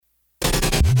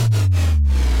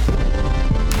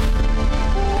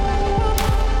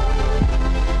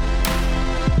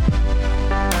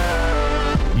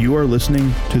You are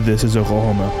listening to This is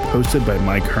Oklahoma, hosted by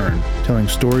Mike Hearn, telling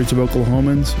stories of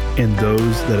Oklahomans and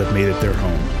those that have made it their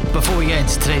home. Before we get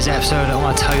into today's episode, I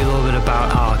want to tell you a little bit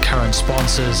about our current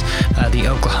sponsors, the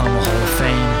Oklahoma Hall of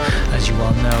Fame. As you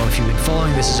well know, if you've been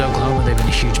following This is Oklahoma, they've been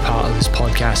a huge part of this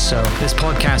podcast. So this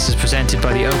podcast is presented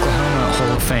by the Oklahoma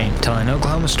Hall of Fame, telling an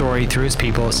Oklahoma story through its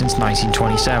people since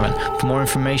 1927. For more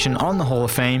information on the Hall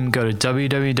of Fame, go to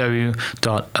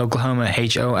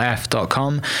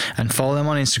www.oklahomahof.com and follow them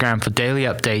on Instagram for daily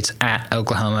updates at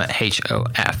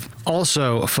OklahomaHOF.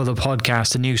 Also, for the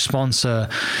podcast, a new sponsor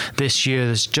this year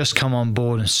that's just come on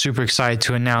board and super excited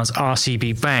to announce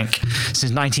RCB Bank.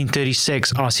 Since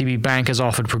 1936, RCB Bank has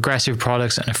offered progressive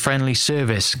products and a friendly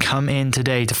service. Come in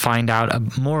today to find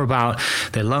out more about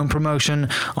their loan promotion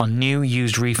on new,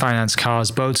 used, refinance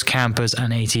cars, boats, campers,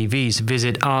 and ATVs.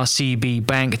 Visit RCB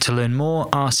Bank to learn more.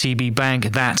 RCB Bank,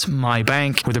 that's my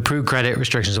bank. With approved credit,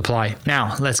 restrictions apply.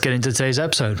 Now, let's get into today's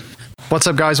episode. What's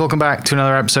up, guys? Welcome back to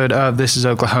another episode of This is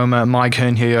Oklahoma. Mike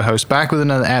Hearn here, your host, back with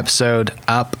another episode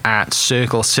up at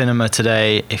Circle Cinema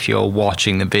today. If you're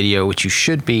watching the video, which you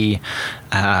should be,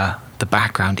 the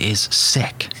background is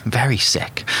sick, very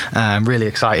sick. I'm really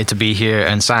excited to be here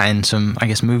and sat in some,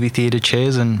 movie theater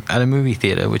chairs and at a movie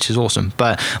theater, which is awesome.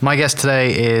 But my guest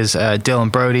today is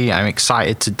Dylan Brody. I'm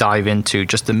excited to dive into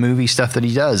just the movie stuff that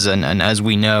he does. And as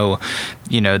we know,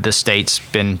 the state's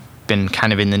been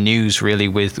kind of in the news really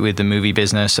with the movie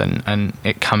business and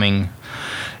it coming,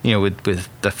 with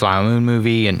the Flower Moon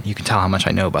movie, and you can tell how much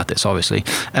I know about this, obviously.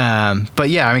 But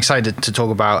yeah, I'm excited to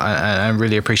talk about, and I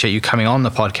really appreciate you coming on the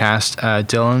podcast,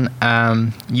 Dylan.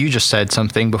 You just said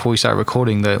something before we started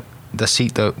recording that the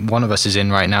seat that one of us is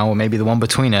in right now, or maybe the one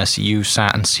between us, you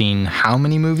sat and seen how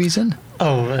many movies in?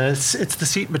 Oh, it's the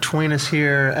seat between us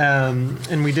here,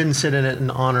 and we didn't sit in it in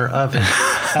honor of it.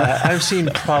 I've seen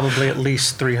probably at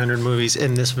least 300 movies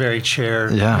in this very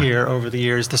chair here over the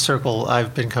years. The Circle,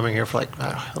 I've been coming here for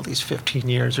at least 15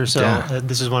 years or so. Yeah.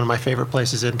 This is one of my favorite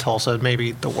places in Tulsa,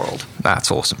 maybe the world.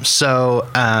 That's awesome. So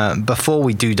before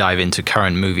we do dive into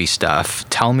current movie stuff,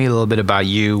 tell me a little bit about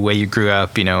you, where you grew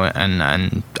up,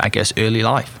 and I guess early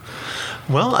life.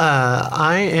 Well,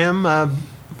 I am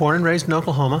born and raised in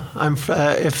Oklahoma. I'm,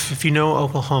 if you know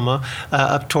Oklahoma,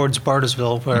 up towards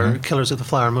Bartlesville, where Killers of the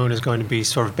Flower Moon is going to be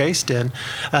sort of based in.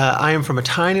 I am from a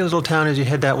tiny little town as you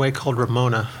head that way called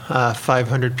Ramona.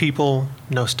 500 people,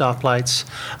 no stoplights.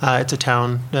 It's a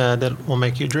town that will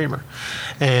make you a dreamer.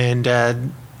 And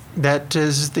that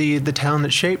is the town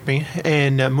that shaped me.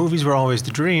 And movies were always the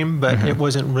dream, but it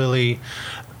wasn't really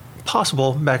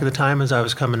possible back at the time as I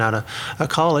was coming out of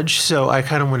college. So I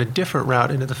kind of went a different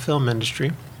route into the film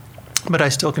industry. But I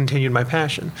still continued my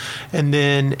passion. And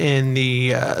then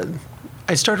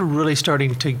I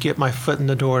starting to get my foot in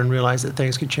the door and realize that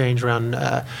things could change around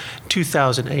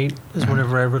 2008 is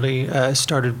whenever I really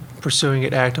started pursuing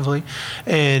it actively.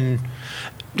 And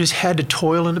just had to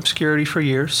toil in obscurity for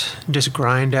years, just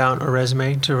grind out a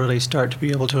resume to really start to be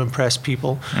able to impress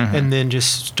people. And then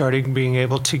just starting being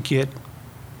able to get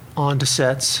onto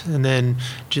sets, and then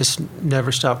just never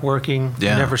stop working,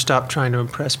 never stop trying to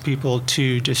impress people,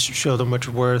 to just show them what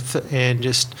you're worth, and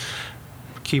just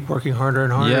keep working harder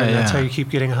and harder, and that's how you keep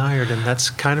getting hired, and that's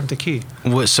kind of the key.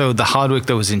 So the hard work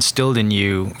that was instilled in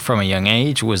you from a young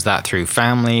age, was that through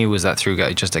family? Was that through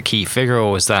just a key figure,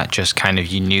 or was that just kind of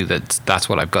you knew that that's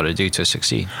what I've got to do to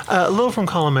succeed? A little from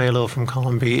column A, a little from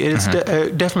column B.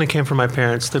 It definitely came from my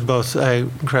parents. They're both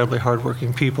incredibly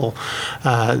hardworking people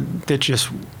that just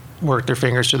worked their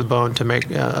fingers to the bone to make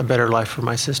a better life for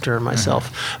my sister and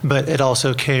myself. But it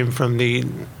also came from the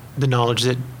knowledge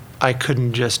that I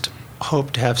couldn't just hope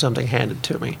to have something handed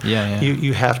to me.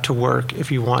 You have to work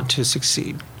if you want to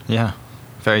succeed. Yeah,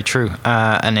 very true.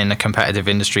 And in a competitive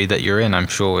industry that you're in, I'm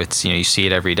sure it's, you see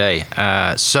it every day.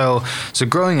 So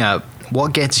growing up,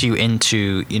 what gets you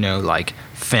into,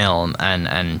 film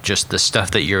and just the stuff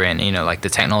that you're in, like the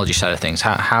technology side of things?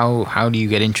 How do you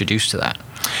get introduced to that?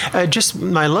 Just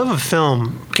my love of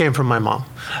film came from my mom.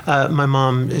 My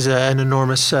mom is an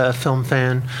enormous film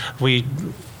fan. We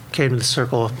came to the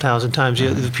Circle 1,000 times.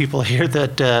 The people here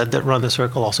that run the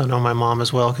Circle also know my mom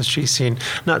as well, because she's seen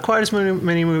not quite as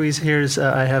many movies here as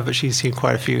I have, but she's seen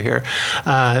quite a few here.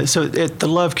 So the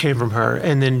love came from her,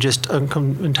 and then just an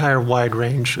entire wide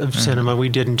range of cinema. We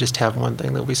didn't just have one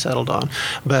thing that we settled on,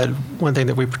 but one thing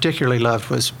that we particularly loved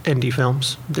was indie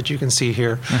films that you can see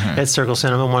here at Circle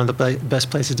Cinema, one of the best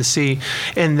places to see.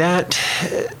 And that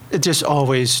it just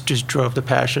always just drove the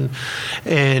passion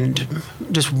and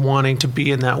just wanting to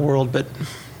be in that world. But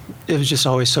it was just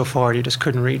always so far, you just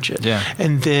couldn't reach it. Yeah.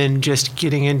 And then just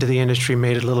getting into the industry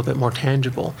made it a little bit more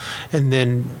tangible. And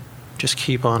then just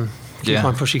keep on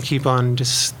pushing, keep on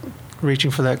just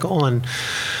reaching for that goal. And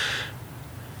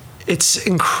it's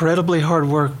incredibly hard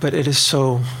work, but it is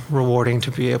so rewarding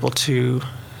to be able to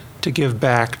give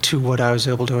back to what I was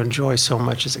able to enjoy so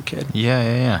much as a kid.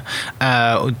 Yeah.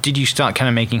 Did you start kind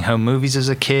of making home movies as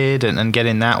a kid and get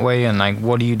in that way? And like,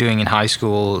 what are you doing in high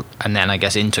school and then I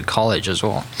guess into college as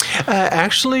well?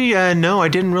 Actually, no, I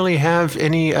didn't really have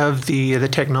any of the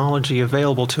technology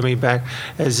available to me back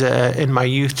as in my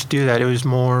youth to do that. It was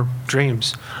more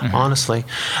dreams, honestly.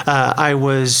 I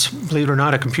was, believe it or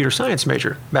not, a computer science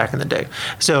major back in the day.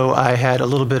 So I had a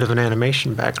little bit of an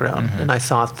animation background, and I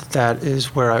thought that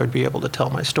is where I would be able to tell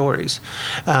my stories.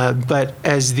 But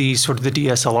as the sort of the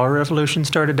DSLR revolution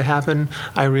started to happen,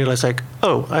 I realized like,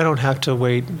 oh, I don't have to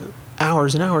wait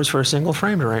hours and hours for a single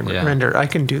frame to render. I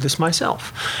can do this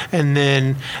myself. And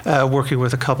then working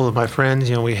with a couple of my friends,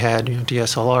 we had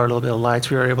DSLR, a little bit of lights.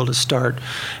 We were able to start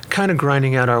kind of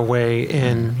grinding out our way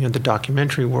in the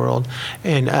documentary world.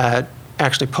 And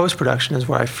actually, post-production is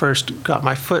where I first got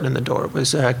my foot in the door. It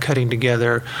was cutting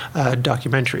together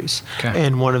documentaries. Okay.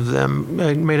 And one of them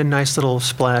made a nice little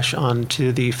splash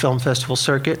onto the film festival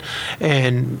circuit.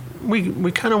 And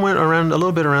we kind of went around a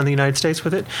little bit around the United States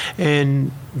with it.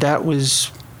 And that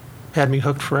had me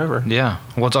hooked forever. Yeah.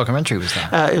 What documentary was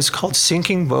that? It was called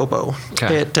Sinking Bobo.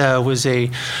 Okay. It was a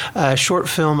short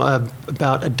film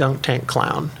about a dunk tank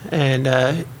clown.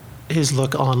 And his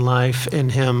look on life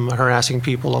and him harassing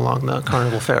people along the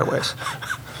carnival fairways.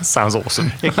 Sounds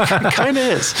awesome. It kind of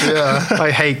is. Yeah. I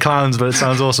hate clowns, but it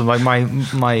sounds awesome. Like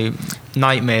my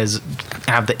nightmares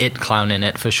have the It clown in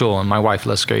it for sure, and my wife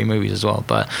loves scary movies as well,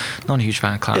 but not a huge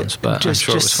fan of clowns, but I'm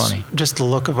sure it was funny. Just the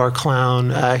look of our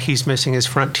clown. He's missing his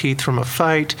front teeth from a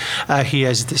fight. He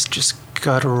has this just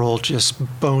guttural, just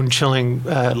bone-chilling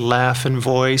laugh and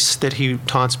voice that he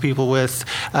taunts people with.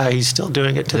 He's still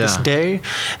doing it to this day.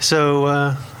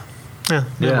 So,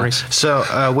 memories.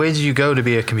 So, where did you go to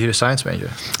be a computer science major?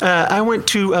 I went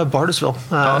to Bartlesville,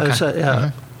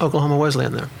 Oklahoma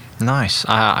Wesleyan there. Nice.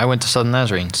 I went to Southern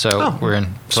Nazarene, so we're in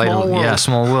small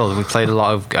world. We played a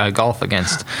lot of golf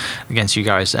against you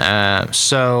guys.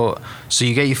 So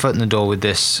you get your foot in the door with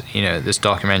this, this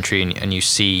documentary, and you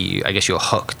see, I guess you're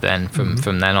hooked then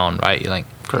from then on, right? You're like,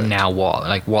 correct. Now what?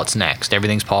 Like, what's next?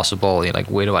 Everything's possible. You're like,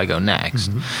 where do I go next?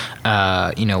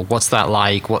 What's that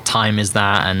like? What time is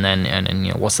that? And then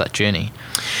what's that journey?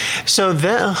 So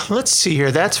let's see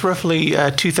here. That's roughly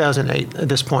 2008 at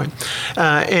this point.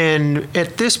 And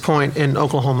at this point in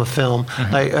Oklahoma film,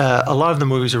 a lot of the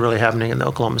movies are really happening in the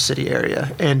Oklahoma City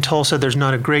area. In Tulsa, there's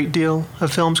not a great deal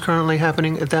of films currently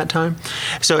happening at that time.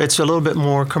 So it's a little bit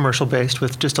more commercial based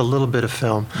with just a little bit of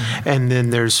film. And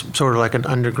then there's sort of like an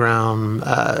underground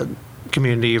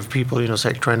community of people,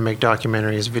 trying to make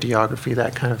documentaries, videography,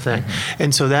 that kind of thing.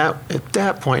 And so at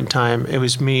that point in time, it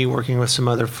was me working with some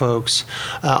other folks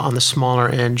on the smaller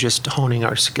end, just honing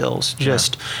our skills.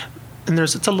 And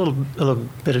it's a little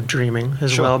bit of dreaming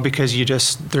as well, because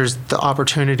there's the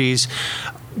opportunities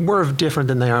were different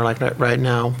than they are like that right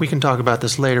now. We can talk about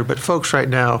this later, but folks right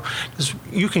now,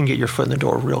 you can get your foot in the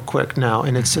door real quick now,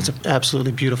 and it's an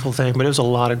absolutely beautiful thing, but it was a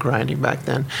lot of grinding back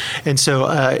then. And so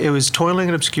it was toiling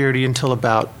in obscurity until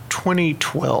about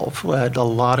 2012. We had a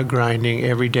lot of grinding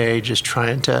every day, just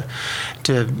trying to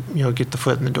get the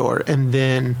foot in the door. And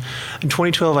then in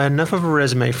 2012, I had enough of a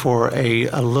resume for a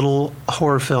little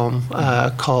horror film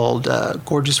called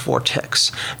Gorgeous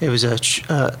Vortex. It was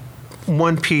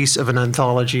one piece of an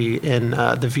anthology in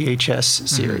the VHS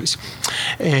series.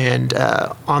 And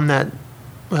on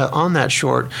that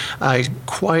short, I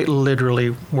quite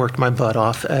literally worked my butt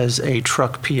off as a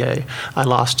truck PA. I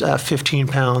lost 15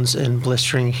 pounds in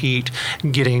blistering heat,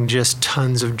 getting just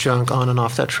tons of junk on and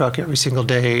off that truck every single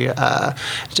day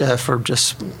for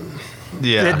just...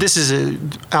 Yeah,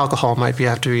 alcohol might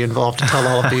have to be involved to tell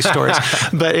all of these stories,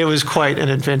 but it was quite an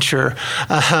adventure.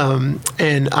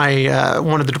 And I,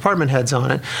 one of the department heads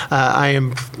on it, I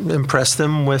impressed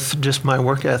them with just my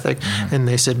work ethic, and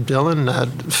they said, "Dylan,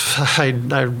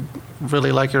 I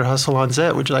really like your hustle on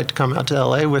set. Would you like to come out to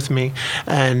LA with me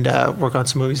and work on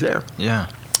some movies there?" Yeah.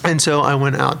 And so I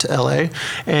went out to LA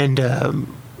and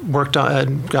worked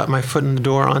on, got my foot in the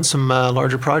door on some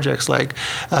larger projects like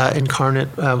Incarnate,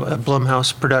 a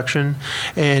Blumhouse production,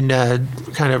 and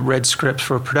kind of read scripts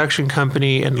for a production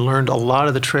company and learned a lot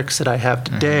of the tricks that I have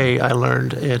today. I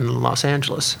learned in Los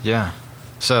Angeles. Yeah.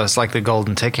 So it's like the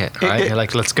golden ticket, right? You're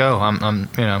like, let's go. I'm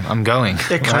going.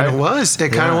 It kind of was.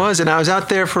 It kind of was. And I was out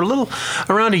there for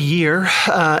around a year,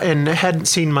 and hadn't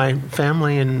seen my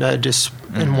family in just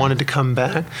and wanted to come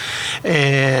back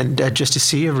and just to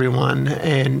see everyone.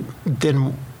 And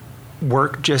then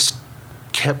work just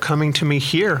kept coming to me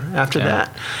here after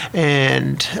that.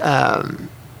 And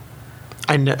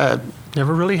I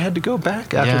never really had to go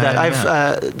back after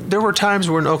that. There were times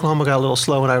when Oklahoma got a little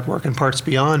slow and I would work in Parts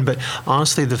Beyond, but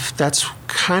honestly, that's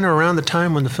kind of around the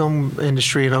time when the film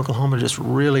industry in Oklahoma just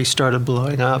really started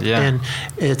blowing up. And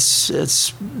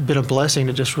it's been a blessing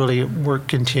to just really work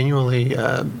continually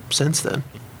since then.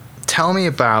 Tell me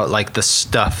about like the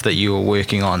stuff that you were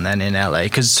working on then in LA,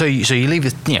 because so you leave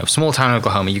a small town in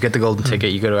Oklahoma, you get the golden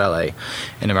ticket, you go to LA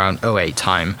in around 2008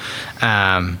 time.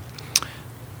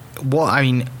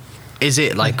 Is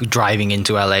it like driving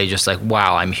into LA just like,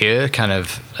 wow, I'm here, kind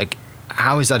of like,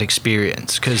 how is that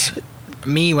experience? Because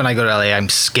me, when I go to LA, I'm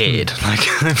scared.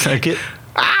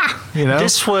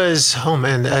 This was,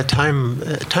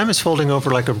 time is folding over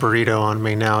like a burrito on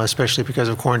me now, especially because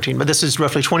of quarantine. But this is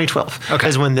roughly 2012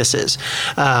 is when this is.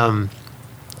 And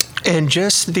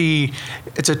just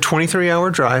it's a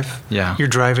 23-hour drive. Yeah. You're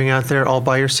driving out there all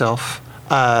by yourself.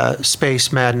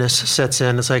 Space madness sets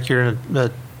in. It's like you're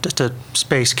in just a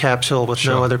space capsule with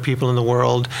no other people in the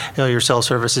world. Your cell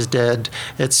service is dead.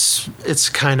 It's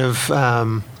kind of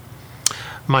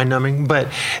mind-numbing. But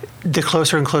the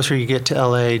closer and closer you get to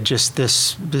LA, just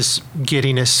this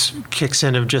giddiness kicks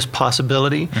in of just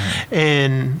possibility,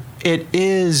 and it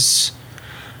is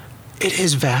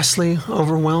vastly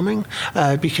overwhelming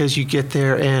because you get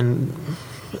there and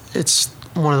it's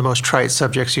one of the most trite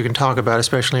subjects you can talk about,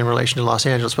 especially in relation to Los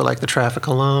Angeles, but like the traffic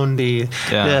alone,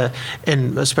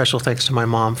 and a special thanks to my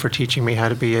mom for teaching me how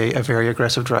to be a very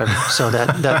aggressive driver. So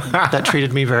that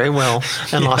treated me very well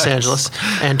in Los Angeles,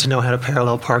 and to know how to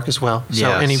parallel park as well. So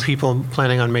any people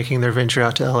planning on making their venture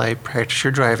out to LA, practice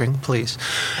your driving, please.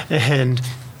 And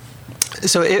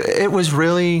so it was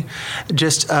really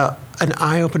just an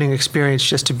eye-opening experience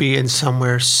just to be in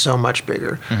somewhere so much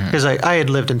bigger. Because I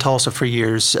had lived in Tulsa for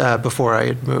years before I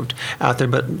had moved out there,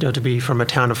 but to be from a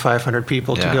town of 500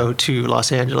 people to go to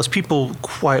Los Angeles, people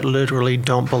quite literally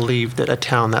don't believe that a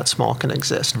town that small can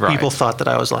exist. Right. People thought that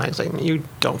I was lying, saying, "You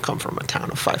don't come from a town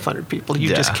of 500 people. You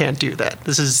just can't do that.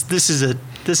 This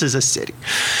is a city."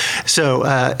 So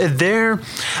there.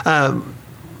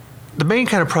 The main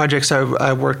kind of projects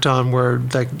I worked on were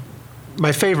like,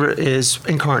 my favorite is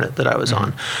Incarnate that I was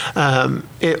on.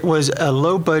 It was a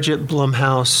low-budget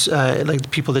Blumhouse, like the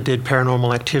people that did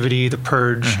Paranormal Activity, The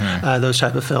Purge, those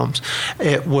type of films.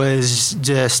 It was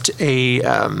just a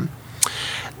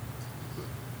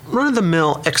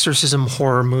run-of-the-mill exorcism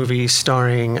horror movie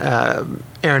starring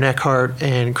Aaron Eckhart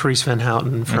and Carice Van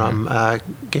Houten from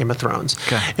Game of Thrones.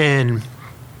 And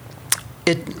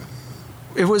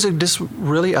it was just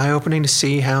really eye-opening to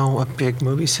see how a big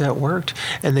movie set worked,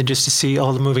 and then just to see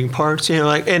all the moving parts.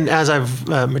 And as I've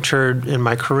matured in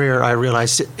my career, I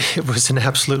realized it was an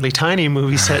absolutely tiny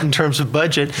movie set in terms of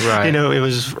budget. Right. It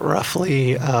was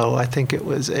roughly, I think it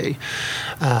was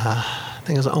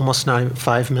almost not even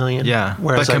 $5 million. Yeah,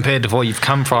 but compared to what you've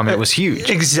come from, it was huge.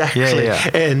 Exactly. Yeah.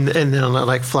 And then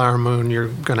like Flower Moon, you're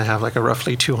going to have like a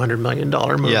roughly $200 million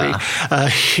movie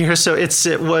here. So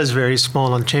it was very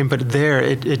small on the chain, but there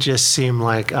it just seemed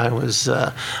like I was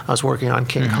working on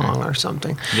King Kong or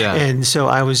something. Yeah. And so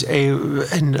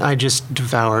I just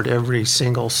devoured every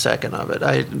single second of it.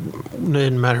 It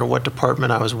didn't matter what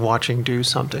department I was watching do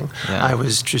something. Yeah. I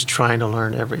was just trying to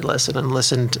learn every lesson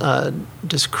and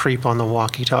just creep on the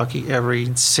walkie-talkie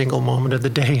every single moment of the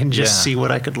day and just see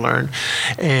what I could learn.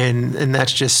 And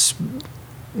that's just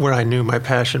where I knew my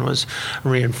passion was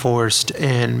reinforced,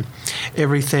 and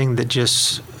everything that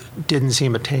just didn't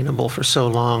seem attainable for so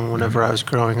long whenever I was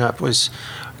growing up was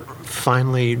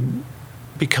finally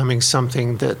becoming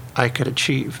something that I could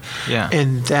achieve. Yeah.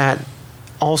 And that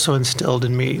also instilled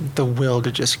in me the will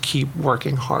to just keep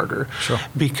working harder. Sure.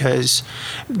 Because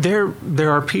there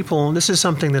are people, and this is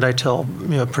something that I tell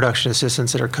production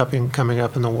assistants that are coming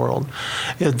up in the world.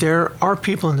 There are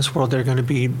people in this world that are going to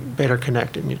be better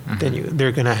connected than you.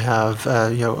 They're going to have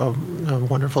a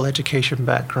wonderful education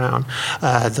background.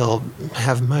 They'll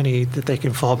have money that they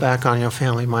can fall back on,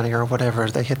 family money or whatever.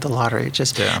 They hit the lottery.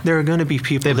 There are going to be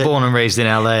people. They're born and raised in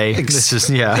LA.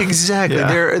 Exactly.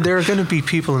 Yeah. There are going to be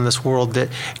people in this world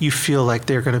that you feel like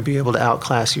they're going to be able to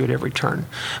outclass you at every turn.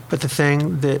 But the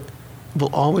thing that will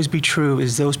always be true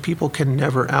is those people can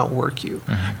never outwork you.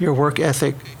 Your work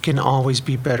ethic can always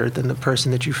be better than the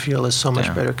person that you feel is so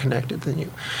much better connected than you.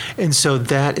 And so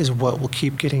that is what will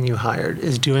keep getting you hired,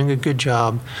 is doing a good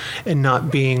job and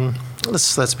not being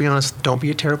let's be honest. Don't be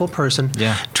a terrible person.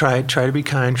 Yeah. Try to be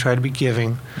kind. Try to be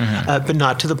giving, but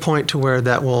not to the point to where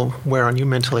that will wear on you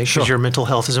mentally. Because your mental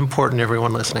health is important.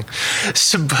 Everyone listening.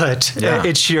 So, but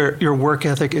it's your work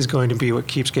ethic is going to be what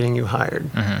keeps getting you hired.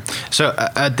 So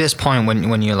at this point,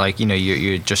 when you're like,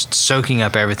 you're just soaking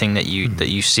up everything that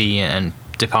you see and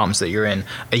departments that you're in,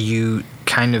 are you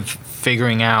kind of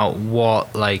figuring out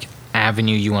what like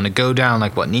avenue you want to go down,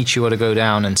 like what niche you want to go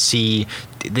down, and see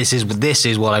this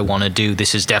is what I want to do,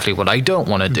 this is definitely what I don't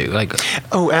want to do? Like,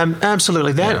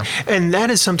 absolutely. And that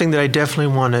is something that I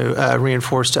definitely want to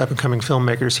reinforce to up and coming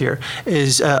filmmakers here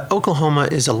is Oklahoma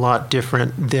is a lot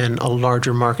different than a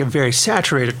larger market, very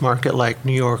saturated market like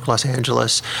New York, Los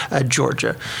Angeles,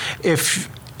 Georgia. If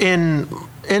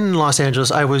in Los Angeles,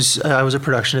 I was a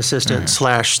production assistant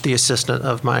 / the assistant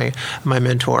of my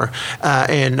mentor,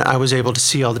 and I was able to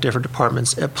see all the different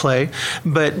departments at play.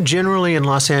 But generally in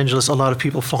Los Angeles, a lot of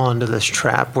people fall into this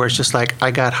trap where it's just like, I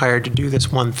got hired to do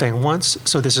this one thing once,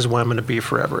 so this is what I'm going to be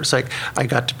forever. It's like, I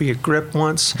got to be a grip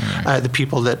once, the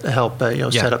people that help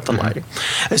set up the lighting.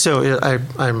 So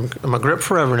I'm a grip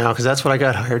forever now because that's what I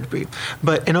got hired to be.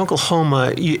 But in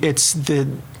Oklahoma, it's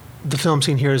the film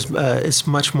scene here is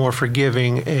much more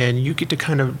forgiving, and you get to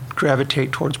kind of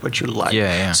gravitate towards what you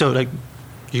like. So like,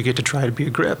 you get to try to be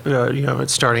a grip.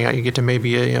 It's starting out. You get to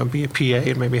maybe be a PA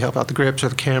and maybe help out the grips or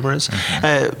the cameras.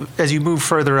 As you move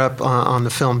further up on the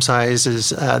film sizes,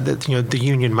 the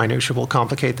union minutia will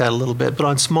complicate that a little bit. But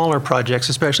on smaller projects,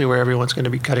 especially where everyone's going to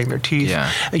be cutting their teeth,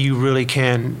 you really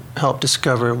can help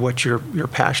discover what you're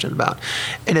passionate about.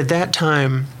 And at that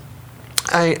time,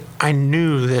 I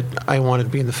knew that I wanted to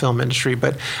be in the film industry,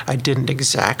 but I didn't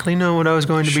exactly know what I was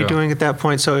going to be doing at that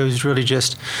point. So it was really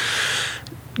just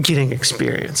getting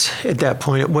experience at that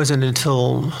point. It wasn't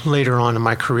until later on in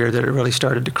my career that it really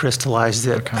started to crystallize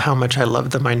that how much I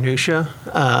loved the minutia,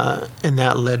 and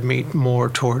that led me more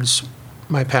towards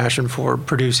my passion for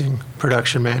production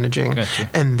managing,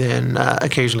 and then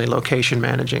occasionally location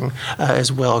managing as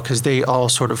well, because they all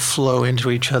sort of flow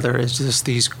into each other as just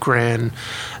these grand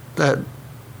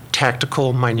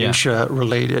tactical minutia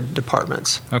related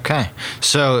departments. Okay,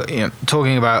 so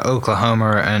talking about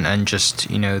Oklahoma and just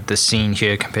the scene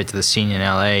here compared to the scene in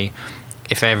LA,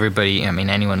 if everybody,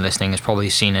 anyone listening has probably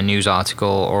seen a news article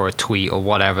or a tweet or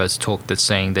whatever that's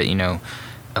saying that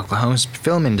Oklahoma's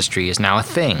film industry is now a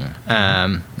thing.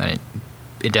 And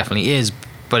it definitely is,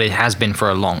 but it has been for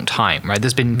a long time, right?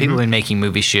 There's been people who've been making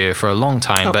movies here for a long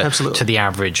time, but to the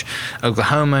average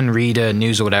Oklahoman reader,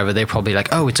 news or whatever, they're probably like,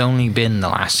 oh, it's only been the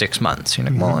last 6 months.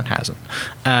 Well, it hasn't.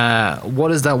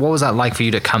 What was that like for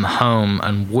you to come home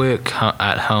and work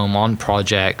at home on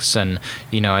projects? And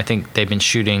I think they've been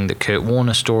shooting the Kurt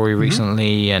Warner story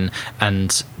recently, and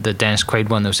the Dennis Quaid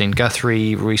one that was in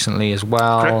Guthrie recently as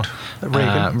well.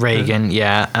 Reagan,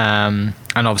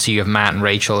 and obviously you have Matt and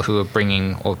Rachel who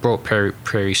are brought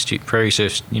Prairie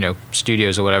Surf,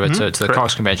 studios or whatever to the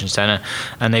Cox Convention Center,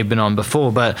 and they've been on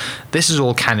before. But this is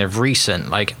all kind of recent.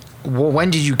 Like,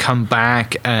 when did you come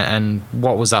back, and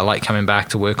what was that like coming back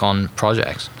to work on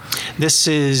projects? This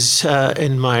is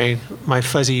in my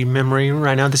fuzzy memory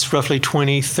right now. This is roughly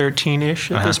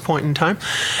 2013-ish at this point in time,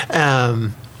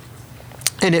 and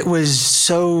it was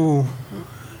so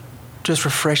just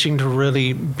refreshing to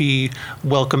really be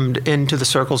welcomed into the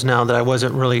circles now that I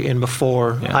wasn't really in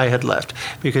before I had left,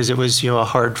 because it was a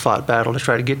hard-fought battle to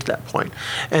try to get to that point.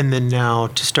 And then now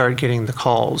to start getting the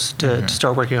calls to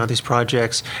start working on these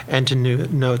projects and to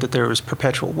know that there was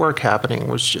perpetual work happening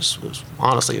was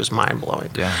honestly, it was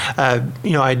mind-blowing.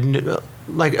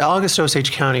 Like August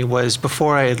Osage County was,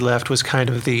 before I had left, was kind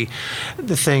of the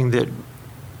thing that,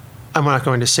 I'm not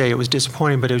going to say it was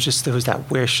disappointing, but there was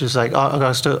that wish. It's like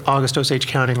August Osage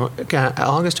County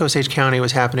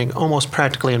was happening almost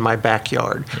practically in my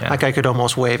backyard. Like I could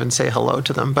almost wave and say hello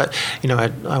to them, but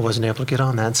I wasn't able to get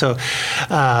on that. So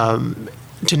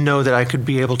to know that I could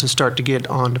be able to start to get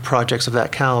onto projects of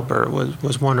that caliber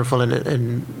was wonderful,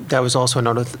 and that was also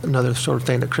another sort of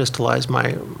thing that crystallized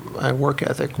my work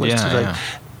ethic.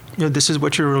 This is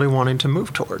what you're really wanting to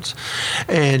move towards.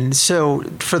 And so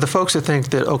for the folks that think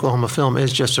that Oklahoma film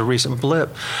is just a recent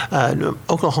blip,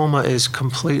 Oklahoma is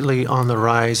completely on the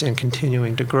rise and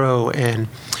continuing to grow. And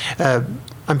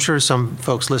I'm sure some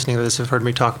folks listening to this have heard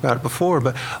me talk about it before,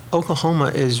 but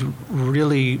Oklahoma is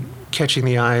really catching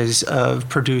the eyes of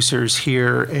producers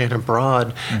here and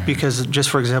abroad, because just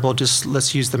for example, just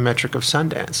let's use the metric of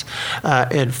Sundance.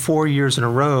 And 4 years in a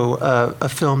row, a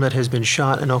film that has been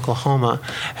shot in Oklahoma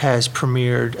has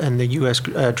premiered in the U.S.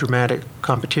 Dramatic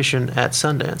competition at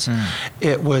Sundance.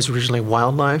 It was originally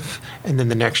Wildlife, and then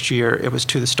the next year it was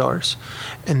To the Stars,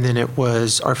 and then it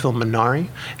was our film Minari,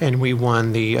 and we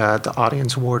won the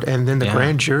audience award and then the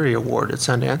grand jury award at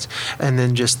Sundance, and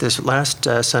then just this last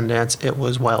Sundance it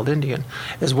was Wild Indian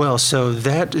as well. So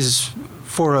that is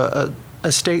for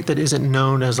a state that isn't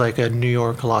known as like a New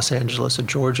York, Los Angeles, or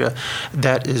Georgia.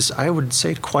 That is, I would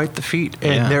say, quite the feat.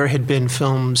 And there had been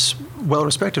films,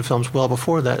 well-respected films, well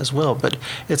before that as well. But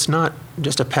it's not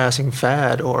just a passing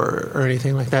fad or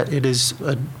anything like that. It is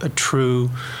a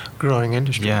true growing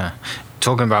industry. Yeah.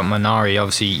 Talking about Minari,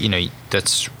 obviously, you know,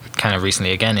 that's kind of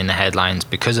recently again in the headlines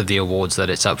because of the awards that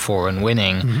it's up for and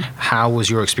winning. How was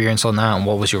your experience on that, and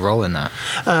what was your role in that?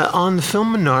 On the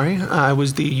film Minari, I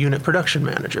was the unit production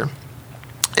manager.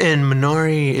 And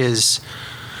Minari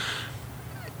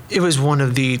it was one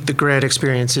of the grand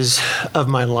experiences of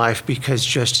my life, because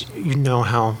just you know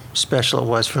how special it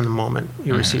was from the moment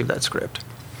you received that script.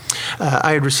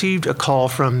 I had received a call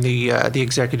from the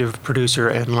executive producer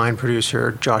and line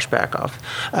producer, Josh Backoff.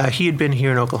 He had been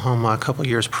here in Oklahoma a couple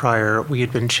years prior. We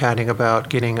had been chatting about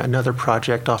getting another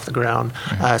project off the ground.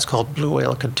 It's called Blue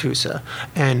Whale Catoosa,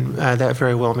 and that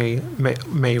very well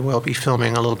may well be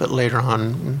filming a little bit later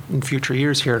on in future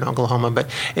years here in Oklahoma, but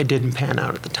it didn't pan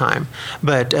out at the time.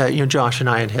 But Josh and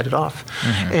I had hit it off,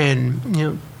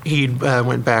 and he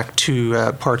went back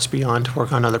to Parts Beyond to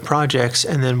work on other projects,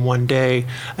 and then one day,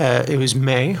 it was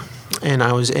May, and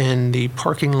I was in the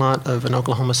parking lot of an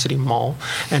Oklahoma City mall,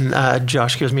 and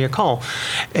Josh gives me a call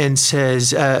and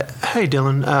says, hey,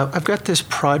 Dylan, I've got this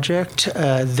project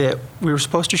that we were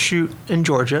supposed to shoot in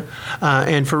Georgia,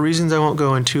 and for reasons I won't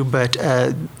go into, but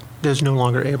there's no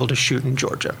longer able to shoot in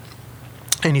Georgia.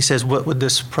 And he says, what would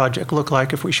this project look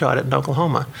like if we shot it in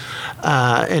Oklahoma?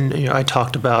 And I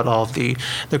talked about all the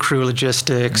crew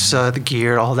logistics, the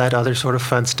gear, all that other sort of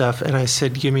fun stuff. And I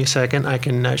said, give me a second, I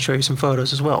can show you some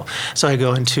photos as well. So I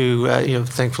go into,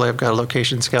 thankfully I've got a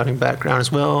location scouting background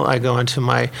as well. I go into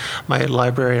my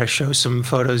library, I show some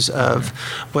photos of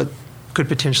what could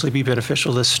potentially be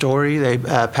beneficial to this story. They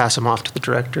pass them off to the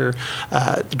director.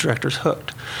 The director's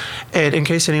hooked. And in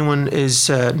case anyone is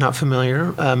not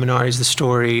familiar, Minari is the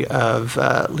story of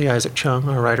Lee Isaac Chung,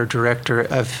 a writer-director,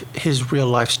 of his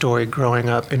real-life story growing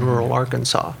up in rural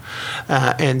Arkansas.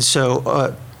 And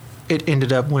so it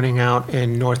ended up winning out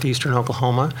in northeastern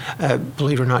Oklahoma,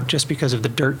 believe it or not, just because of the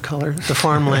dirt color. The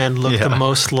farmland looked the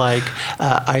most like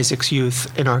Isaac's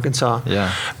youth in Arkansas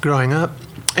growing up.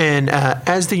 And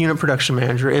as the unit production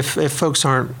manager, if folks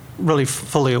aren't really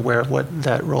fully aware of what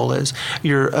that role is,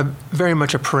 you're very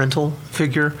much a parental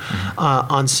figure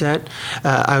on set.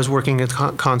 I was working in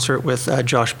concert with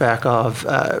Josh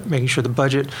Backoff, making sure the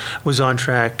budget was on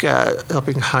track,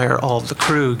 helping hire all of the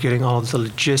crew, getting all of the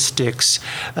logistics,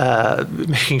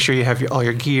 making sure you have all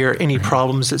your gear. Any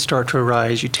problems that start to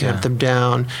arise, you tamp them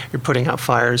down. You're putting out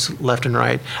fires left and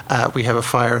right. We have a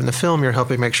fire in the film. You're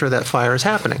helping make sure that fire is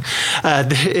happening.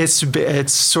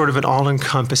 It's sort of an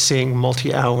all-encompassing,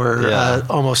 multi-hour,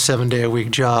 almost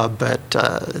 7-day-a-week job, but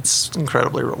it's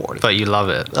incredibly rewarding. But you love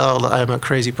it. Oh, I'm a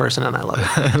crazy person, and I love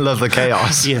it. I love the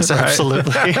chaos. Yes,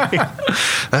 absolutely.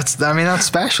 That's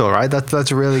special, right?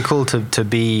 That's really cool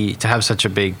to have such a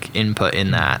big input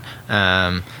in that.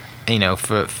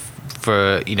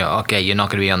 For okay, you're not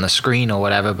going to be on the screen or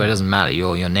whatever, but it doesn't matter.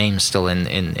 Your name's still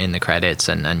in the credits,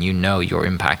 and your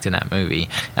impact in that movie.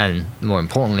 And more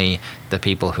importantly, the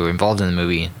people who are involved in the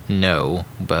movie know,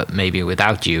 but maybe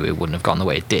without you, it wouldn't have gone the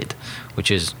way it did,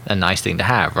 which is a nice thing to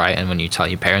have, right? And when you tell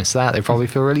your parents that, they probably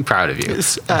feel really proud of you.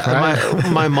 Right?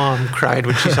 My mom cried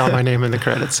when she saw my name in the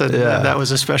credits, and that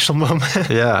was a special moment.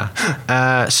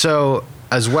 So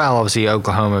as well, obviously,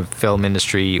 Oklahoma film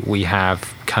industry, we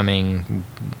have coming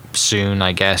soon,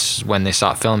 I guess, when they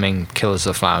start filming Killers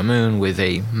of the Flower Moon with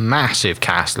a massive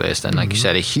cast list and, like you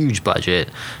said, a huge budget.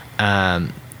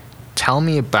 Tell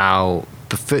me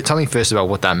first about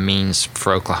what that means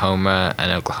for Oklahoma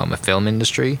and Oklahoma film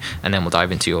industry, and then we'll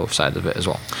dive into your side of it as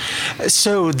well.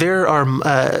 So there are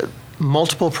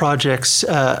multiple projects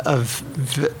of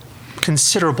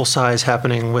considerable size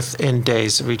happening within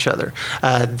days of each other.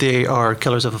 They are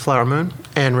Killers of the Flower Moon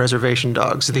and Reservation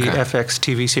Dogs, the FX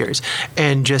TV series.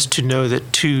 And just to know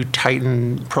that two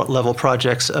Titan level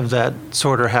projects of that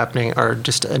sort are happening are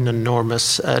just an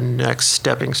enormous next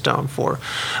stepping stone for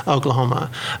Oklahoma.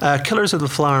 Killers of the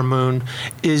Flower Moon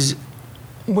is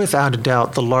without a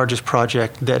doubt the largest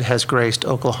project that has graced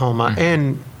Oklahoma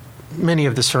and many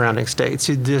of the surrounding states.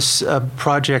 This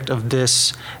project of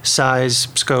this size,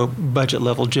 scope, budget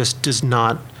level just does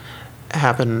not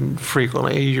happen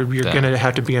frequently. You're going to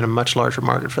have to be in a much larger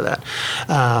market for that.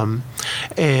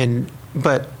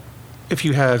 But if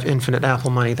you have infinite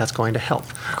Apple money, that's going to help.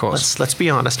 Of course. Let's be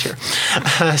honest here.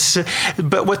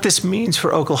 But what this means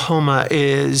for Oklahoma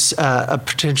is a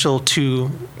potential to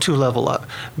level up,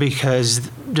 because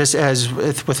just as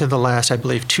within the last, I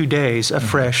believe, 2 days, a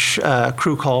fresh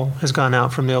crew call has gone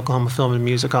out from the Oklahoma Film and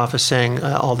Music Office saying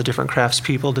all the different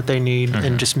craftspeople that they need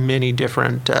and just many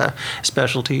different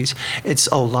specialties. It's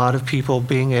a lot of people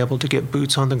being able to get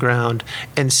boots on the ground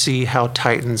and see how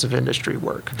titans of industry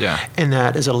work. Yeah. And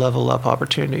that is a level up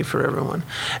opportunity for everyone.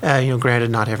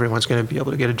 Granted, not everyone's going to be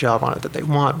able to get a job on it that they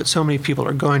want, but so many people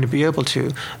are going to be able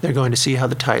to. They're going to see how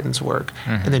the titans work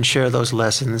and then share those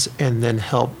lessons and then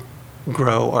help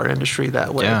grow our industry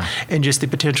that way. Yeah. And just the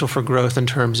potential for growth in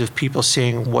terms of people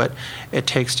seeing what it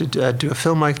takes to do a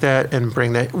film like that and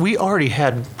bring that. We already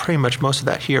had pretty much most of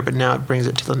that here, but now it brings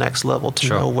it to the next level to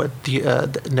know what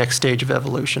the next stage of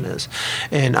evolution is.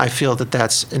 And I feel that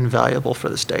that's invaluable for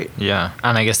the state. Yeah,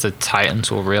 and I guess the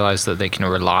Titans will realize that they can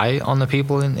rely on the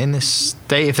people in this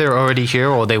state if they're already here,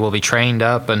 or they will be trained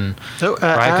up and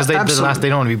right, because they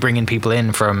don't want to be bringing people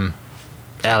in from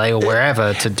LA or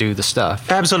wherever to do the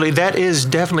stuff. Absolutely. That is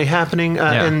definitely happening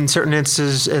in certain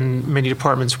instances in many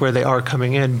departments where they are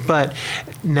coming in. But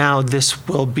now this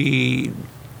will be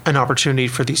an opportunity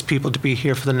for these people to be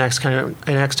here for the next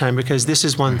time, because this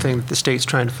is one thing that the state's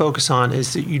trying to focus on,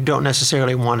 is that you don't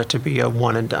necessarily want it to be a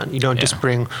one and done. You don't just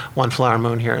bring one Flower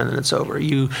Moon here and then it's over.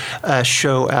 You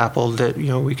show Apple that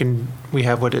we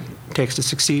have what it takes to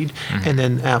succeed, and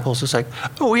then Apple's just like,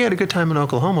 oh, we had a good time in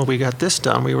Oklahoma. We got this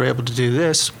done. We were able to do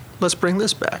this. Let's bring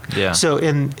this back. Yeah. So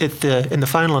in the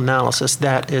final analysis,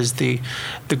 that is the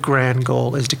grand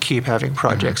goal, is to keep having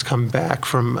projects come back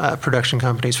from production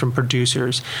companies, from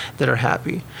producers that are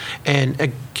happy. And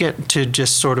again, to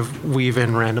just sort of weave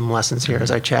in random lessons here as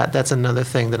I chat, that's another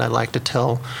thing that I like to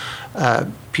tell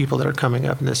people that are coming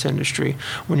up in this industry.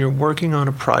 When you're working on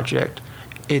a project,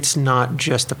 it's not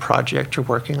just the project you're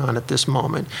working on at this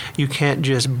moment. You can't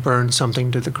just burn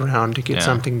something to the ground to get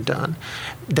something done.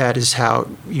 That is how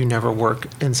you never work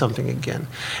in something again.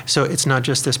 So it's not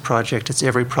just this project, it's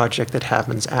every project that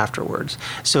happens afterwards.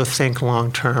 So think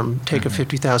long term, take a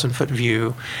 50,000-foot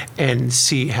view and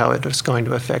see how it is going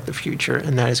to affect the future,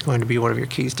 and that is going to be one of your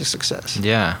keys to success.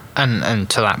 Yeah, and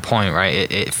to that point, right,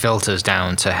 it filters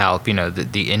down to help,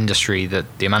 the industry,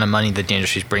 that the amount of money that the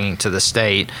industry is bringing to the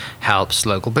state helps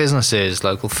local businesses,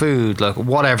 local food, local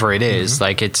whatever it is.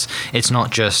 Like it's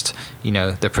not just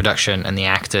the production and the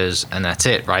actors and that's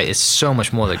it, right? It's so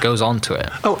much more that goes on to it.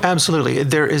 Oh, absolutely.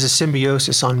 There is a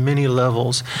symbiosis on many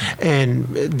levels,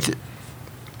 and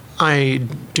I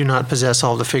do not possess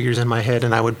all the figures in my head,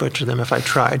 and I would butcher them if I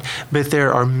tried. But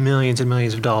there are millions and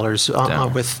millions of dollars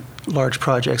with large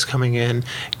projects coming in,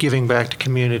 giving back to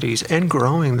communities and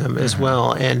growing them as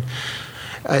well. And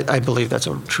I believe that's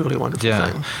a truly wonderful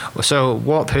thing. So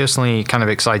what personally kind of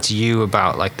excites you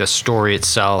about like the story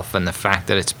itself and the fact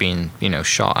that it's been,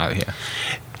 shot out here?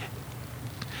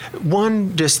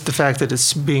 One, just the fact that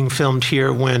it's being filmed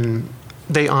here when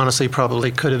they honestly probably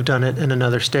could have done it in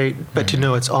another state, but to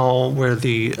know it's all where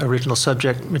the original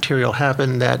subject material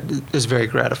happened, that is very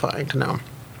gratifying to know.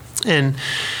 And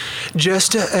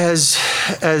just as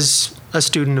a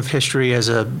student of history, as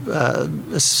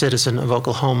a citizen of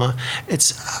Oklahoma,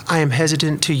 I am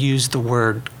hesitant to use the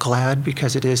word glad,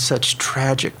 because it is such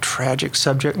tragic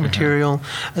subject material.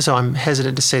 So I'm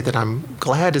hesitant to say that I'm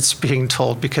glad it's being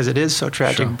told, because it is so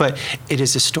tragic. Sure. But it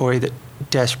is a story that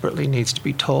desperately needs to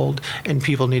be told, and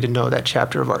people need to know that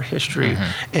chapter of our history.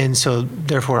 And so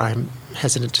therefore I'm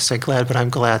hesitant to say glad, but I'm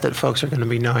glad that folks are going to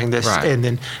be knowing this, and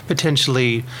then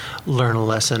potentially learn a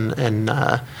lesson and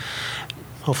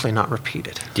hopefully not repeat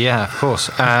it. Yeah, of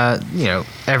course.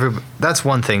 That's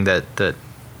one thing that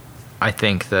I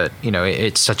think that,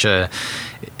 it's such a,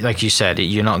 like you said,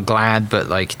 you're not glad, but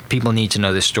like people need to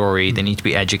know this story. They need to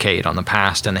be educated on the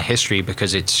past and the history,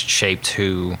 because it's shaped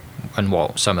who and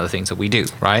what some of the things that we do,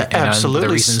 right? Absolutely. And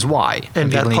the reasons why.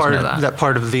 And that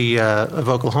part of the of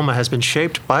Oklahoma has been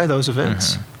shaped by those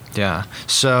events. Yeah.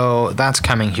 So that's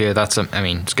coming here. It's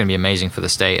going to be amazing for the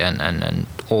state and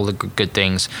all the good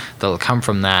things that will come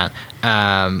from that.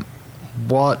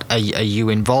 What are you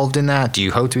involved in that? Do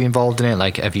you hope to be involved in it?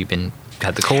 Like, have you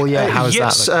had the call yet? How is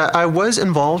yes, that? I was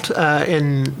involved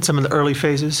in some of the early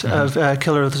phases of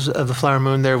Killer of the Flower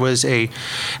Moon. There was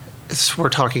we're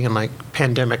talking in like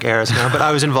pandemic eras now, but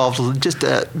I was involved just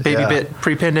a baby bit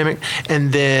pre-pandemic,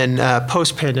 and then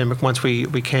post-pandemic. Once we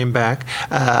came back,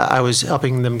 I was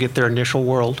helping them get their initial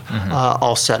world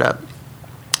all set up.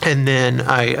 And then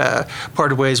I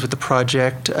parted ways with the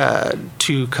project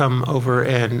to come over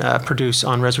and produce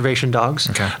on Reservation Dogs,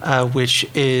 which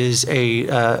is a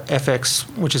FX,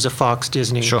 which is a Fox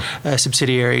Disney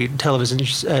subsidiary television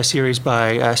series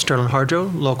by Sterling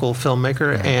Harjo, local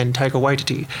filmmaker, and Taika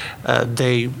Waititi.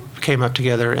 They came up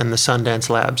together in the Sundance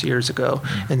Labs years ago,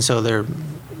 and so they're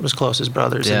was close as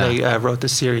brothers, and they wrote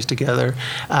this series together,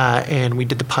 and we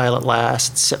did the pilot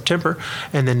last September,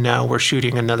 and then now we're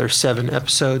shooting another 7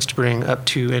 episodes to bring up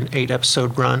to an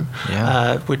 8-episode run,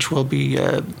 which will be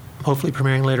hopefully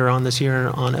premiering later on this year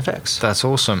on FX. That's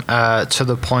awesome. To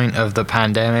the point of the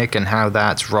pandemic and how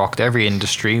that's rocked every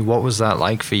industry, what was that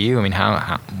like for you? I mean,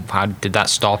 how did that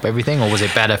stop everything, or was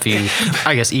it better for you?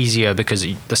 I guess easier because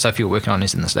the stuff you're working on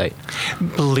is in the state.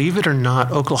 Believe it or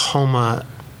not, Oklahoma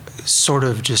sort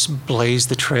of just blazed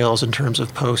the trails in terms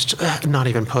of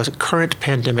current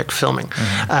pandemic filming.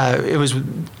 It was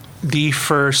the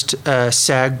first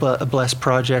SAG Blessed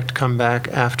project come back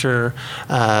after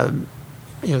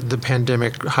the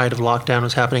pandemic height of lockdown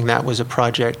was happening. That was a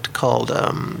project called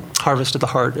Harvest of the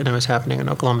Heart, and it was happening in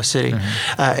Oklahoma City.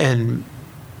 And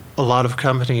a lot of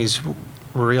companies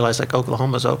realized like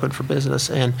Oklahoma's open for business,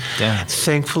 and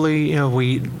thankfully,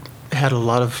 we had a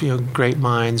lot of great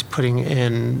minds putting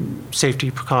in safety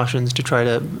precautions to try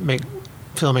to make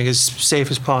filming as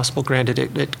safe as possible. Granted,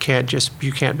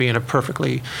 you can't be in a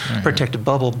perfectly protected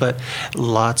bubble, but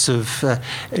lots of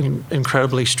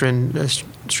incredibly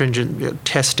stringent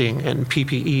testing and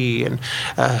PPE and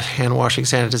hand washing,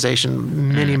 sanitization.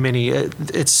 Many.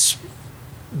 It's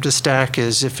the stack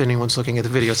is, if anyone's looking at the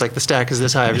video, it's like the stack is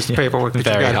this high of just paperwork that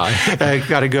you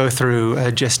got to go through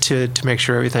just to make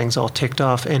sure everything's all ticked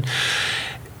off. And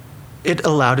it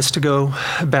allowed us to go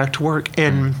back to work.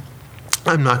 And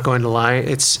I'm not going to lie,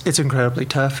 it's incredibly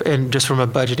tough. And just from a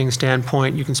budgeting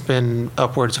standpoint, you can spend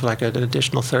upwards of like an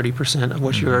additional 30% of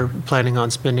what you're planning on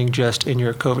spending just in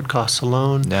your COVID costs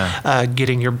alone.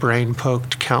 Getting your brain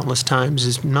poked countless times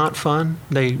is not fun.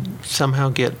 They somehow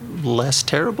get less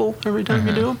terrible every time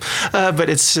you do them. But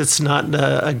it's not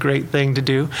a great thing to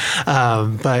do.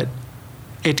 But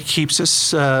it keeps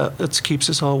us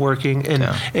all working. And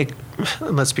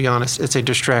let's be honest, it's a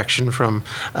distraction from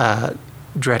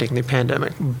dreading the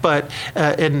pandemic. But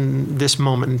in this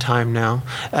moment in time now,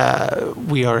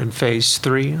 we are in phase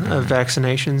 3 of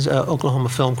vaccinations. Oklahoma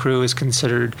Film Crew is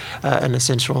considered an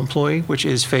essential employee, which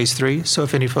is phase 3. So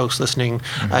if any folks listening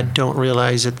don't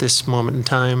realize at this moment in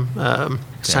time,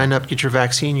 sign up, get your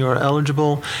vaccine, you are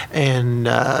eligible. And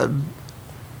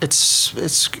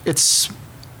it's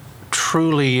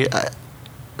truly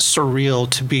surreal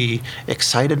to be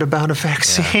excited about a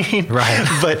vaccine,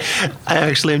 but I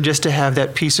actually am just to have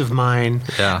that peace of mind,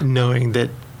 knowing that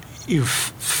you've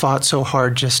fought so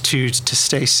hard just to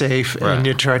stay safe and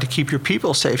to try to keep your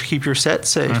people safe, keep your set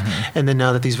safe. And then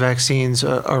now that these vaccines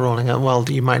are rolling out, well,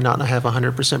 you might not have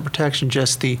 100% protection,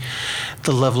 just the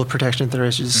level of protection that there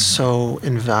is so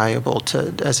invaluable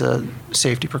as a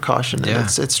safety precaution. And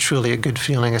it's truly a good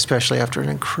feeling, especially after an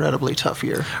incredibly tough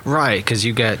year. Right, because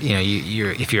you get,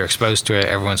 if you're exposed to it,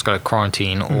 everyone's got a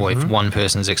quarantine, or if one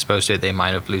person's exposed to it, they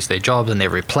might have lost their jobs and they're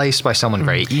replaced by someone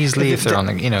very easily. If they're on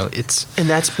it's... And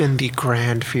that's been the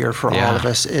grand fear for all of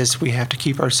us, is we have to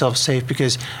keep ourselves safe,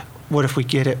 because what if we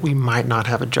get it? We might not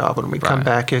have a job when we come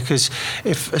back. Because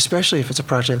especially if it's a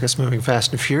project that's moving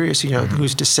fast and furious,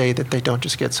 who's to say that they don't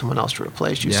just get someone else to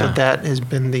replace you? So that has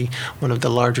been one of the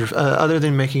larger, other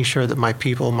than making sure that my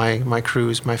people, my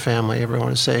crews, my family,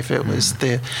 everyone is safe. It was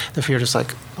the fear, just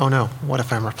like, oh no, what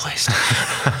if I'm replaced?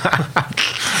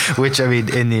 Which, I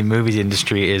mean, in the movies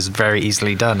industry is very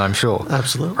easily done, I'm sure.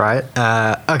 Absolutely. Right?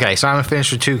 Okay, so I'm going to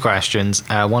finish with 2 questions.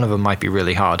 One of them might be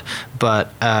really hard.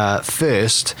 But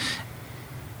first,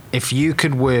 if you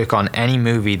could work on any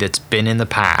movie that's been in the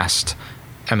past,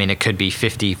 I mean, it could be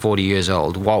 50, 40 years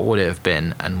old, what would it have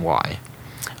been and why?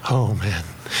 Oh, man.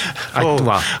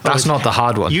 That's not the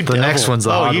hard one. The next one's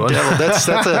the hard one.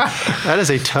 That is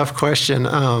a tough question.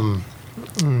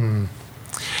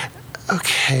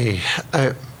 Okay.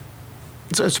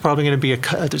 So it's probably going to be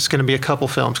there's going to be a couple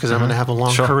films, because I'm going to have a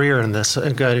long career in this,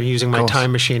 using my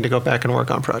time machine to go back and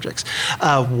work on projects.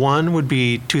 One would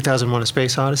be 2001: A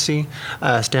Space Odyssey,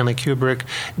 Stanley Kubrick,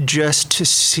 just to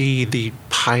see the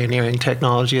pioneering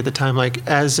technology at the time. Like,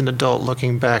 as an adult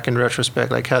looking back in retrospect,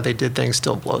 like how they did things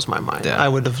still blows my mind. I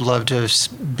would have loved to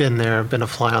have been there, been a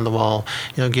fly on the wall,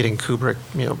 getting Kubrick,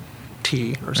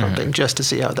 T or something, just to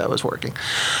see how that was working.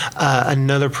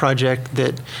 Another project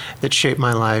that shaped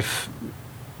my life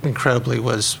incredibly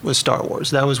was Star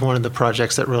Wars. That was one of the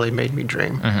projects that really made me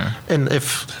dream. And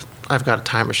if I've got a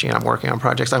time machine, I'm working on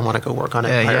projects, I want to go work on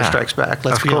Empire Strikes Back.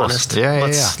 Let's be honest.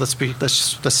 Let's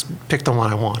pick the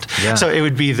one I want. So it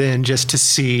would be then just to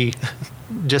see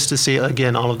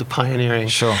again all of the pioneering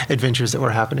adventures that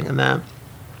were happening in that.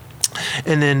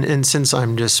 And since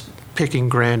I'm just picking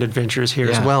grand adventures here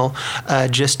as well,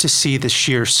 just to see the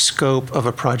sheer scope of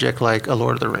a project like A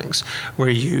Lord of the Rings, where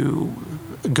you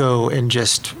go and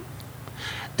just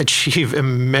achieve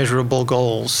immeasurable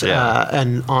goals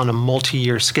and on a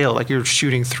multi-year scale, like you're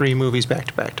shooting 3 movies back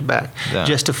to back to back,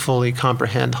 just to fully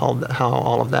comprehend how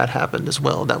all of that happened as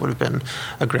well. That would have been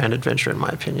a grand adventure in my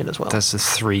opinion as well. That's the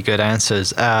 3 good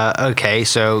answers. Okay,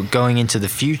 so going into the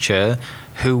future,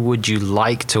 who would you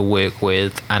like to work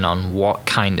with and on what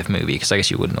kind of movie? Because I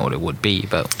guess you wouldn't know what it would be,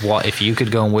 but what if you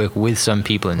could go and work with some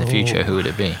people in the future, who would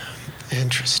it be?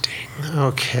 Interesting.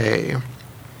 Okay.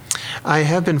 I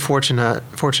have been fortunate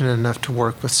enough to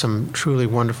work with some truly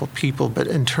wonderful people, but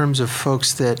in terms of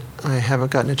folks that I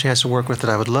haven't gotten a chance to work with that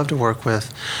I would love to work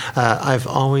with, I've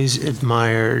always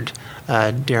admired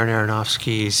Darren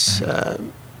Aronofsky's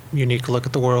unique look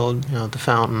at the world, The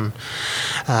Fountain,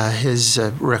 his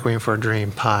Requiem for a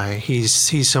Dream, Pi.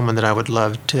 He's someone that I would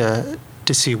love to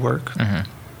see work.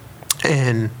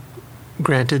 And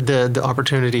granted, the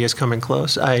opportunity is coming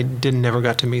close. I never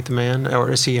got to meet the man or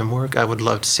to see him work. I would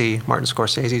love to see Martin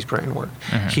Scorsese's brain work.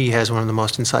 He has one of the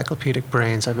most encyclopedic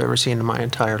brains I've ever seen in my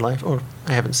entire life. Or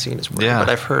I haven't seen his brain, but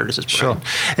I've heard his brain.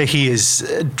 He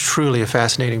is truly a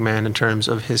fascinating man in terms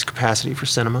of his capacity for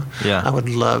cinema. I would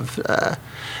love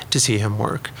to see him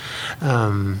work.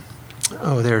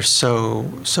 There's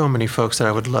so many folks that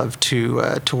I would love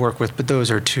to work with, but those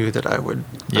are 2 that I would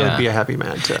be a happy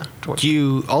man to work with.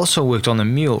 You also worked on The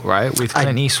Mule, right, with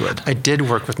Clint Eastwood? I did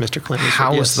work with Mr. Clint Eastwood.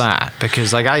 How was that?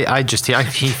 Because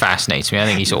he fascinates me. I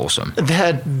think he's awesome.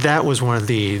 That was one of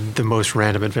the most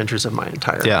random adventures of my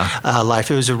entire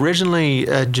life. It was originally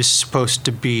just supposed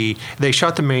to be, they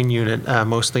shot the main unit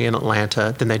mostly in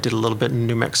Atlanta, then they did a little bit in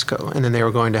New Mexico, and then they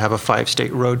were going to have a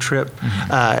 5-state road trip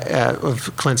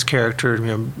of Clint's character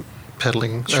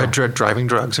peddling, driving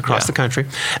drugs across the country.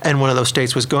 And one of those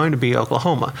states was going to be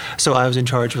Oklahoma. So I was in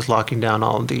charge with locking down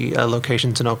all the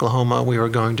locations in Oklahoma. We were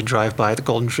going to drive by the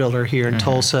Golden Driller here in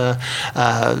Tulsa.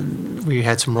 We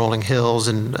had some rolling hills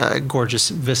and gorgeous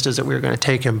vistas that we were going to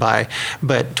take him by.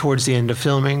 But towards the end of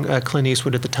filming, Clint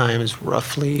Eastwood at the time is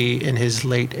roughly in his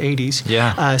late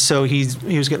 80s. So he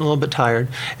was getting a little bit tired,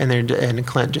 and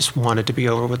Clint just wanted to be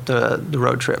over with the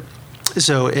road trip.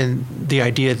 So, the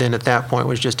idea then at that point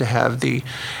was just to have the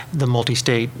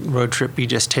multi-state road trip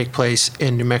take place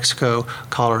in New Mexico,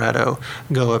 Colorado,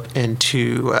 go up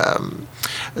into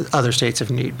other states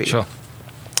if need be.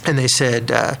 And they said,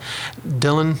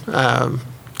 Dylan,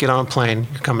 get on a plane,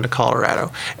 you're coming to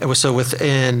Colorado. It was so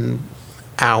within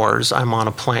hours I'm on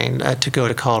a plane to go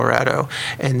to Colorado,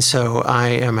 and so I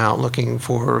am out looking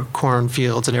for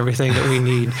cornfields and everything that we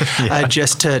need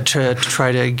just to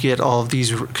try to get all of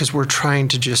these, because we're trying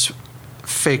to just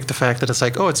fake the fact that it's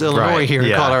like, it's Illinois here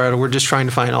in Colorado. We're just trying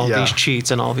to find all these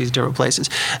cheats in all these different places.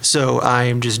 So I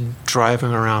am just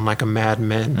driving around like a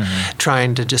madman,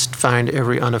 trying to just find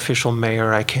every unofficial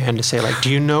mayor I can to say, like,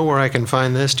 do you know where I can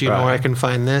find this? Do you know where I can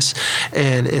find this?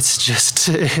 And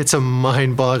it's a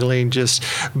mind-boggling, just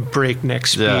breakneck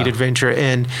speed adventure.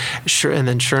 And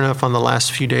then sure enough, on the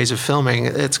last few days of filming,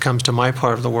 it comes to my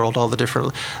part of the world, all the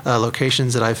different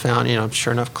locations that I found.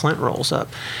 Sure enough, Clint rolls up,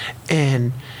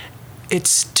 and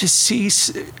it's to see,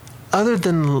 other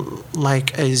than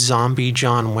like a zombie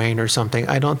John Wayne or something,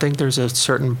 I don't think there's a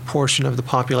certain portion of the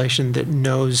population that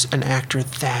knows an actor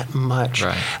that much.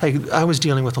 Like, I was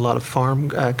dealing with a lot of farm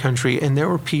country, and there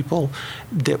were people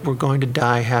that were going to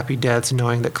die happy deaths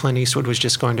knowing that Clint Eastwood was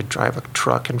just going to drive a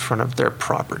truck in front of their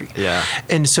property.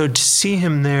 And so to see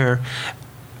him there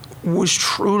was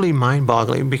truly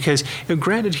mind-boggling, because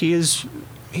granted, he's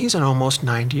an almost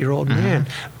 90-year-old man,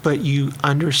 but you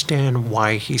understand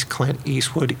why he's Clint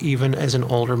Eastwood even as an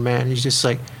older man. He's just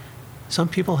like, some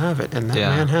people have it, and that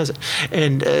man has it.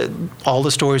 And all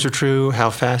the stories are true, how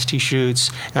fast he shoots,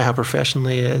 how professional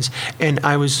he is. And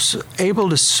I was able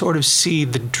to sort of see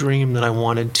the dream that I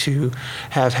wanted to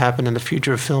have happen in the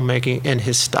future of filmmaking in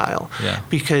his style.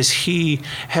 Because he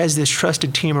has this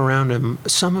trusted team around him,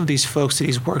 some of these folks that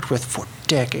he's worked with for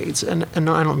decades, and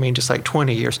I don't mean just like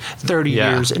 20 years, 30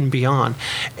 Yeah. years and beyond.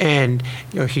 And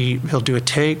he'll do a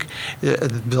take.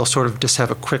 They'll sort of just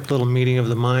have a quick little meeting of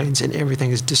the minds, and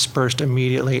everything is dispersed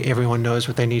immediately. Everyone knows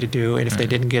what they need to do, and if they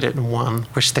didn't get it in one,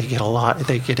 which they get a lot,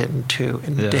 they get it in two,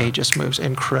 and the day just moves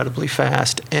incredibly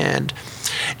fast. And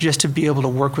just to be able to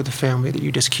work with a family that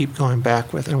you just keep going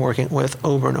back with and working with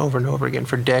over and over and over again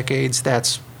for decades,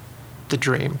 that's the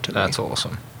dream to me. That's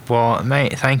awesome. Well,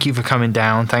 mate, thank you for coming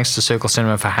down. Thanks to Circle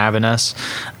Cinema for having us.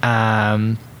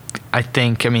 I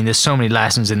think, there's so many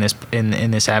lessons in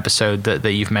this episode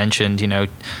that you've mentioned.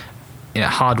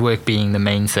 Hard work being the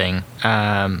main thing.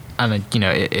 And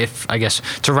if I guess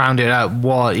to round it out,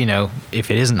 what if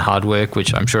it isn't hard work,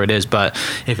 which I'm sure it is, but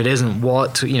if it isn't,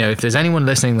 what if there's anyone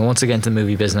listening that wants to get into the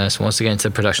movie business, wants to get into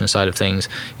the production side of things,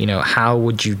 how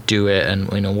would you do it, and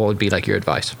what would be like your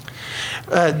advice?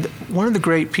 One of the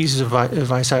great pieces of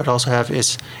advice I would also have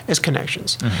is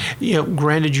connections. Mm-hmm.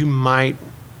 Granted,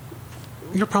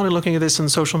 you're probably looking at this on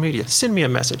social media. Send me a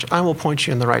message. I will point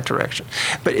you in the right direction.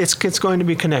 But it's going to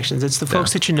be connections. It's the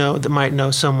folks that you know that might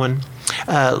know someone.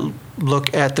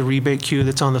 Look at the rebate queue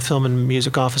that's on the Film and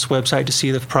Music Office website to see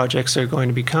the projects that are going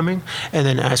to be coming, and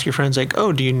then ask your friends like,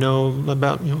 oh, do you know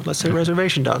about, let's say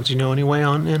Reservation Dogs? Do you know any way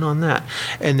on that?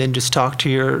 And then just talk to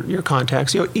your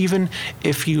contacts. Even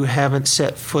if you haven't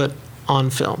set foot on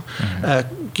film,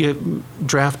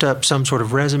 draft up some sort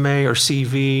of resume or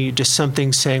CV, just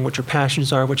something saying what your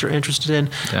passions are, what you're interested in.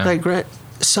 Like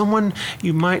someone,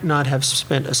 you might not have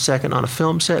spent a second on a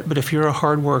film set, but if you're a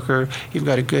hard worker, you've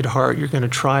got a good heart, you're going to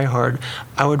try hard.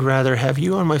 I would rather have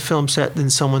you on my film set than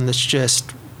someone that's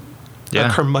just a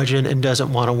curmudgeon and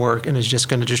doesn't want to work and is just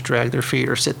going to just drag their feet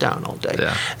or sit down all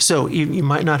day. So you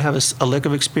might not have a lick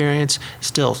of experience.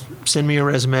 Still, send me a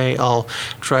resume. I'll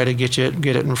try to get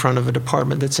it in front of a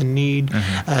department that's in need.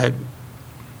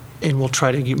 And we'll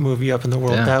try to move you up in the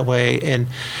world that way. And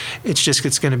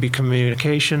it's going to be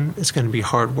communication, it's going to be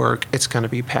hard work, it's going to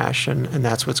be passion, and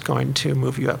that's what's going to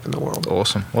move you up in the world.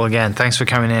 Awesome. Well, again, thanks for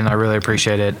coming in. I really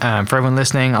appreciate it. For everyone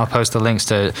listening, I'll post the links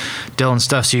to Dylan's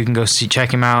stuff so you can go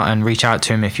check him out and reach out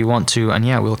to him if you want to. And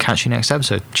we'll catch you next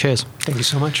episode. Cheers. Thank you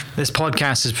so much. This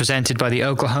podcast is presented by the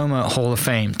Oklahoma Hall of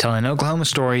Fame, telling Oklahoma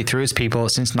story through its people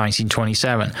since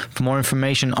 1927. For more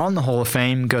information on the Hall of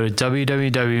Fame, go to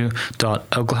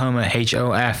www.oklahomahof.com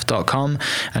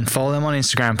and follow them on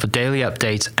Instagram for daily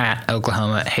updates at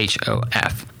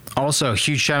oklahomahof. Also,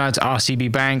 huge shout out to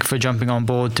RCB Bank for jumping on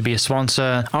board to be a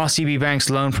sponsor. RCB Bank's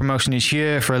loan promotion is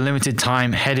here for a limited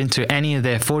time. Head into any of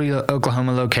their 40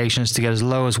 Oklahoma locations to get as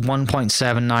low as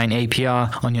 1.79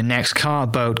 APR on your next car,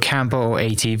 boat, camper, or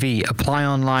ATV. Apply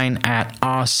online at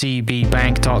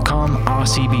rcbbank.com.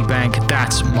 RCB Bank,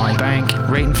 that's my bank.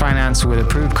 Rate and finance with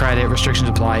approved credit. Restrictions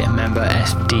apply. Member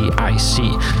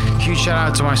FDIC. Huge shout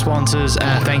out to my sponsors.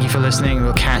 Thank you for listening.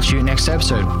 We'll catch you next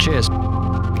episode. Cheers.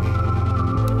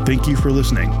 Thank you for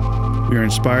listening. We are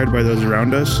inspired by those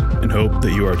around us and hope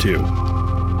that you are too.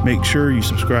 Make sure you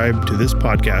subscribe to this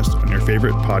podcast on your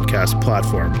favorite podcast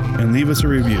platform and leave us a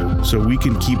review so we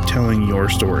can keep telling your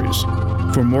stories.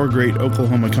 For more great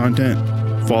Oklahoma content,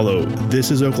 follow This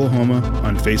Is Oklahoma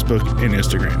on Facebook and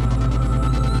Instagram.